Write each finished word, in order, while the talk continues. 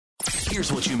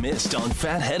Here's what you missed on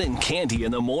Phathead and Cande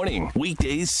in the morning.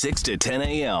 Weekdays 6 to 10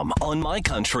 a.m. on My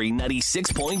Country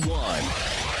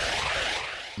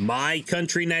 96.1. My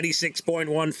Country 96.1,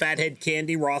 Phathead,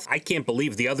 Cande, Roth. I can't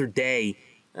believe the other day,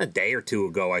 a day or two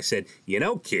ago, I said,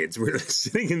 kids, we're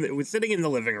sitting in the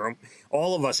living room.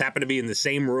 All of us happen to be in the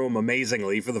same room,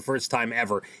 amazingly, for the first time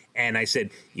ever. And I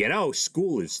said,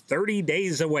 school is 30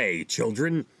 days away,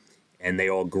 children. And they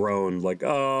all groaned like,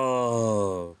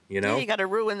 oh, Yeah, you got to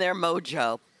ruin their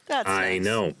mojo. That's I nice.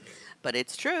 know. But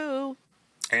it's true.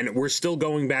 And we're still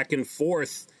going back and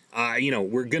forth.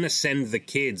 We're going to send the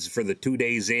kids for the 2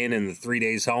 days in and the 3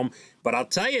 days home. But I'll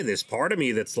tell you, there's part of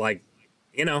me that's like,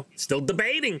 still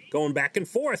debating, going back and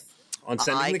forth on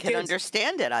sending the kids. I can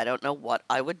understand it. I don't know what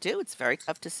I would do. It's a very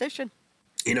tough decision.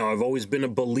 I've always been a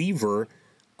believer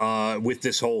with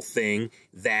this whole thing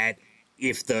that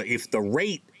if the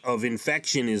rate of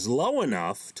infection is low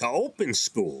enough to open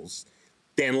schools,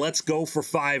 then let's go for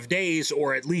 5 days,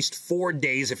 or at least 4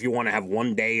 days if you want to have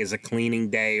one day as a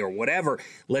cleaning day or whatever.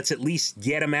 Let's at least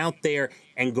get them out there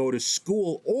and go to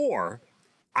school. Or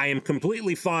I am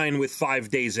completely fine with 5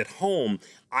 days at home.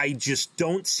 I just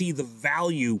don't see the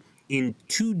value in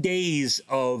 2 days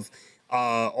of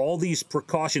all these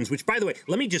precautions, which, by the way,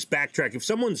 let me just backtrack. If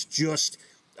someone's just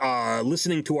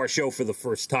listening to our show for the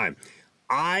first time,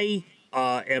 I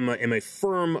am a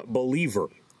firm believer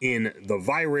in the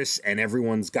virus, and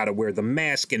everyone's got to wear the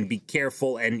mask and be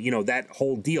careful and, that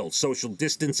whole deal, social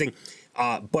distancing.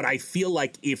 But I feel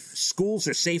like if schools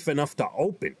are safe enough to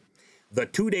open, the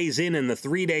 2 days in and the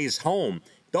 3 days home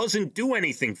doesn't do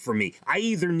anything for me. I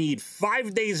either need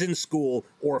 5 days in school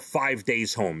or 5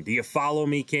 days home. Do you follow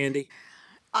me, Cande?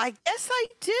 I guess I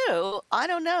do. I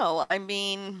don't know. I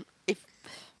mean,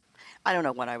 I don't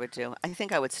know what I would do. I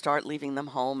think I would start leaving them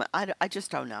home. I just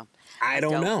don't know. I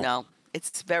don't know. No,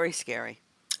 it's very scary.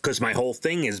 Because my whole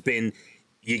thing has been,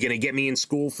 you're going to get me in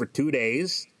school for 2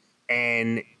 days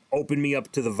and open me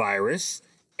up to the virus,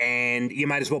 and you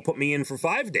might as well put me in for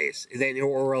 5 days,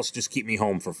 or else just keep me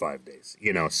home for 5 days.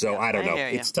 So I don't know.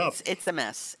 It's tough. It's a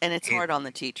mess, and it's hard on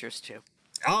the teachers too.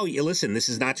 Oh, listen, this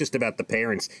is not just about the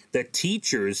parents. The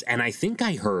teachers, and I think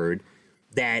I heard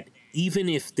that even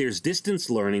if there's distance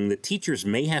learning, the teachers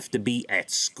may have to be at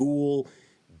school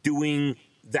doing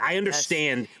I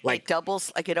understand. Yes.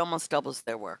 It almost doubles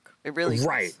their work. It really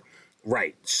does.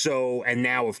 Right. So, and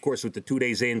now, of course, with the 2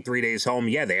 days in, 3 days home,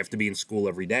 they have to be in school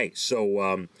every day.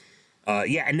 So,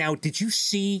 and now, did you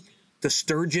see the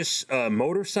Sturgis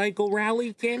motorcycle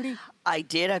rally, Cande? I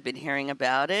did. I've been hearing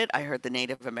about it. I heard the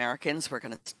Native Americans were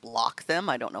going to block them.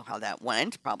 I don't know how that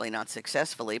went. Probably not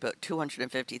successfully, but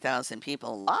 250,000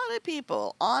 people, a lot of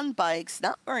people on bikes,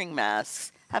 not wearing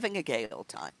masks, having a gay old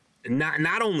time.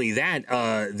 Not only that,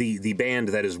 the band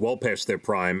that is well past their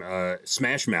prime,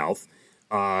 Smash Mouth,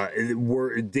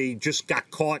 they just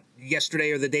got caught yesterday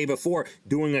or the day before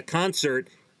doing a concert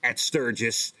at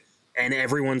Sturgis, and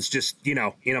everyone's just in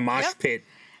a mosh pit.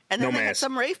 And then they had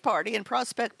some rave party in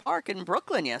Prospect Park in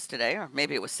Brooklyn yesterday, or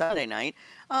maybe it was Sunday night.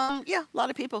 A lot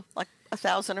of people, like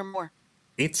 1,000 or more.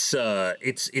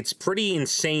 It's pretty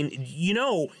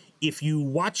insane. If you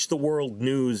watch the world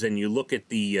news and you look at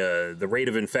the rate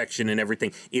of infection and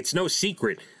everything, it's no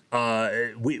secret.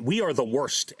 We are the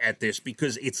worst at this,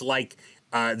 because it's like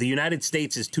the United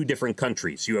States is two different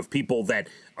countries. You have people that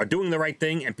are doing the right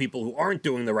thing and people who aren't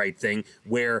doing the right thing,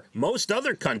 where most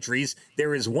other countries,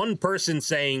 there is one person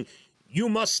saying, you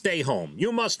must stay home.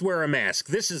 You must wear a mask.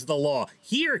 This is the law.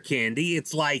 Here, Cande,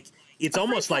 it's like, it's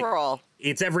almost like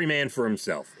it's every man for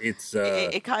himself.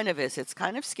 It kind of is. It's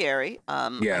kind of scary.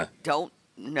 I don't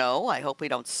know. I hope we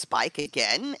don't spike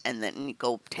again and then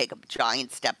go take a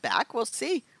giant step back. We'll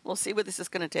see. We'll see where this is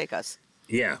going to take us.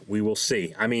 Yeah, we will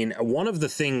see. I mean, one of the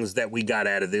things that we got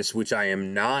out of this, which I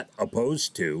am not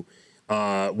opposed to,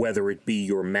 whether it be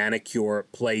your manicure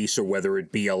place or whether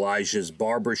it be Elijah's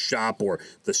barber shop or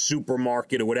the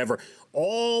supermarket or whatever,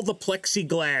 all the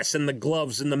plexiglass and the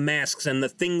gloves and the masks and the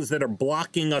things that are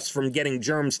blocking us from getting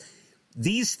germs,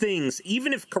 these things,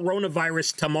 even if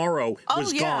coronavirus tomorrow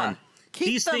was gone,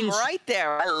 keep them right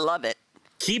there. I love it.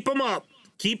 Keep them up.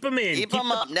 Keep them in. Keep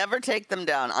them up. Never take them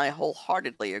down. I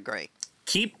wholeheartly agree.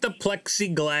 Keep the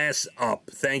plexiglass up.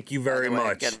 Thank you very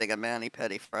much. I'm getting a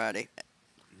mani-pedi Friday.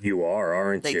 You are,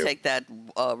 aren't you? They take that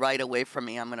right away from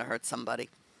me. I'm going to hurt somebody.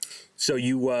 So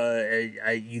you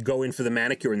go in for the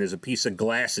manicure and there's a piece of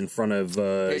glass in front of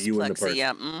you and the person.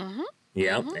 Yeah. Mm-hmm.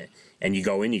 Yeah. Mm-hmm. And you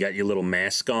go in, you got your little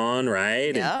mask on,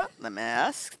 right? Yeah, the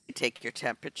mask. You take your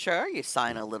temperature, you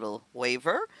sign a little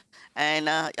waiver, and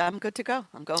I'm good to go.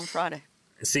 I'm going Friday.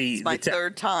 See, it's my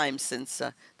third time since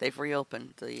they've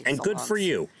reopened the and salons. Good for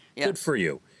you. Yeah. Good for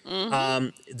you.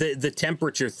 The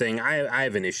temperature thing, I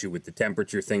have an issue with the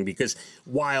temperature thing, because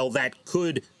while that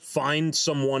could find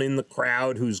someone in the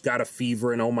crowd who's got a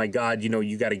fever and, oh my God,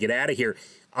 you got to get out of here.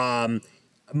 As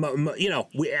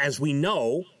we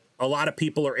know, a lot of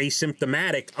people are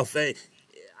asymptomatic.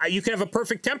 You can have a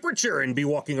perfect temperature and be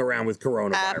walking around with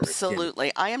coronavirus.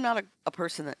 Absolutely. I am not a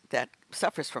person that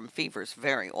suffers from fevers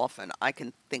very often. I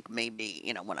can think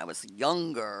maybe, when I was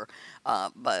younger,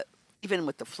 but even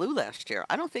with the flu last year,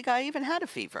 I don't think I even had a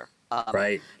fever.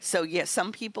 Right. So, yeah,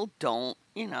 some people don't,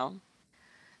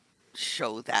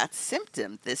 show that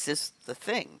symptom. This is the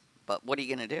thing. But what are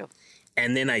you going to do?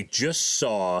 And then I just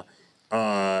saw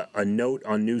a note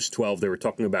on News 12. They were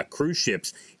talking about cruise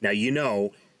ships. Now,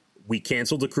 we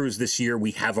canceled the cruise this year.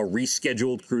 We have a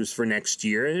rescheduled cruise for next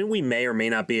year, and we may or may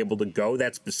not be able to go.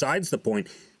 That's besides the point.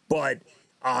 But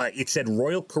it said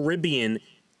Royal Caribbean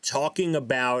talking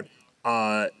about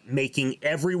making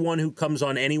everyone who comes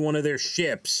on any one of their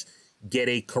ships get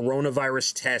a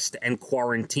coronavirus test and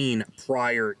quarantine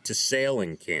prior to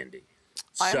sailing, Cande.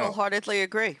 I wholeheartedly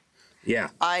agree. Yeah.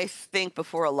 I think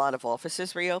before a lot of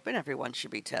offices reopen, everyone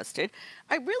should be tested.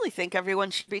 I really think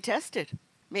everyone should be tested.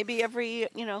 Maybe every,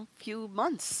 few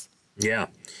months. Yeah.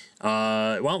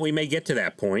 Well, we may get to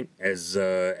that point as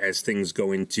things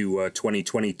go into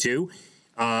 2022.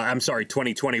 I'm sorry,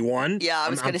 2021. Yeah, I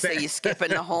was going to say, you skipping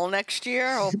the whole next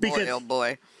year? Oh, boy, oh,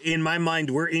 boy. In my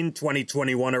mind, we're in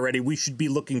 2021 already. We should be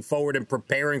looking forward and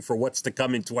preparing for what's to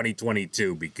come in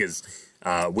 2022 because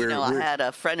I had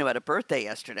a friend who had a birthday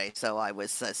yesterday, so I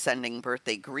was sending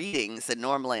birthday greetings, and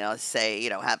normally I'll say,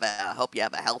 hope you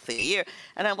have a healthy year.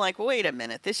 And I'm like, wait a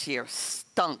minute, this year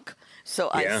stunk. So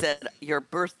I said, your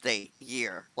birthday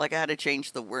year. Like, I had to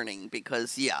change the wording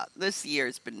because, this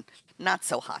year's been not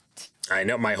so hot. I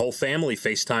know. My whole family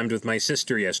FaceTimed with my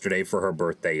sister yesterday for her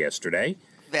birthday yesterday.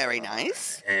 Very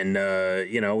nice. And,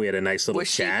 we had a nice little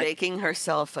chat. Was she baking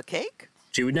herself a cake?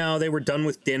 No, they were done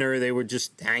with dinner. They were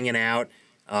just hanging out.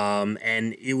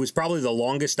 And it was probably the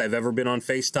longest I've ever been on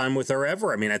FaceTime with her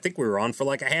ever. I mean, I think we were on for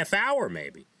like a half hour,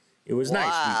 maybe. It was nice.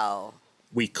 Wow.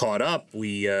 We caught up.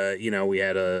 We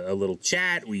had a little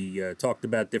chat. We talked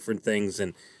about different things.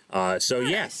 And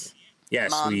yes.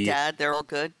 Mom, Dad, they're all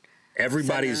good?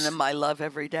 Everybody's... Sending them my love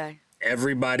every day?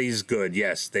 Everybody's good.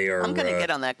 Yes, they are. I'm going to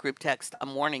get on that group text.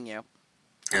 I'm warning you.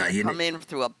 Come in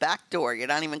through a back door. You're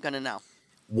not even going to know.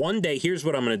 One day, here's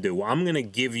what I'm going to do. I'm going to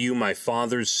give you my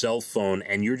father's cell phone,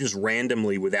 and you're just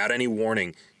randomly, without any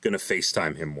warning, going to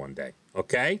FaceTime him one day.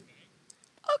 Okay? Okay.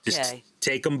 Just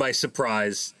take him by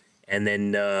surprise, and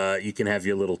then you can have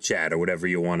your little chat or whatever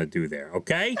you want to do there.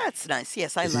 Okay? That's nice.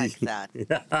 Yes, I like that.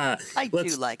 I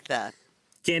do like that.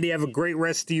 Cande, have a great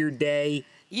rest of your day.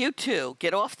 You too.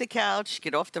 Get off the couch.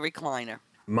 Get off the recliner.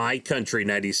 My Country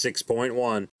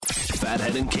 96.1.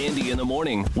 Phathead and Cande in the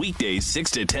morning. Weekdays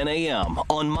 6 to 10 a.m.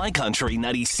 on My Country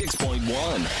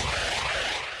 96.1.